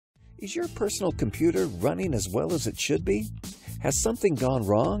Is your personal computer running as well as it should be? Has something gone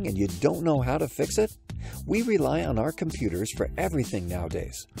wrong and you don't know how to fix it? We rely on our computers for everything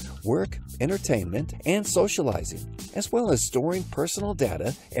nowadays: work, entertainment, and socializing, as well as storing personal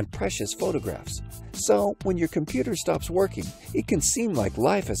data and precious photographs. So, when your computer stops working, it can seem like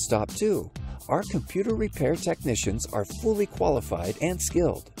life has stopped too. Our computer repair technicians are fully qualified and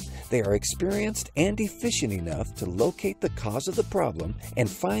skilled. They are experienced and efficient enough to locate the cause of the problem and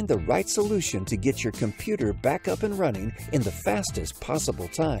find the right solution to get your computer back up and running in the fastest possible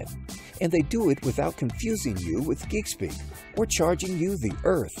time. And they do it without confusing you with geek speak or charging you the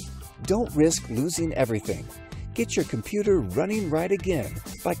earth. Don't risk losing everything. Get your computer running right again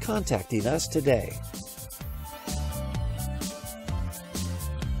by contacting us today.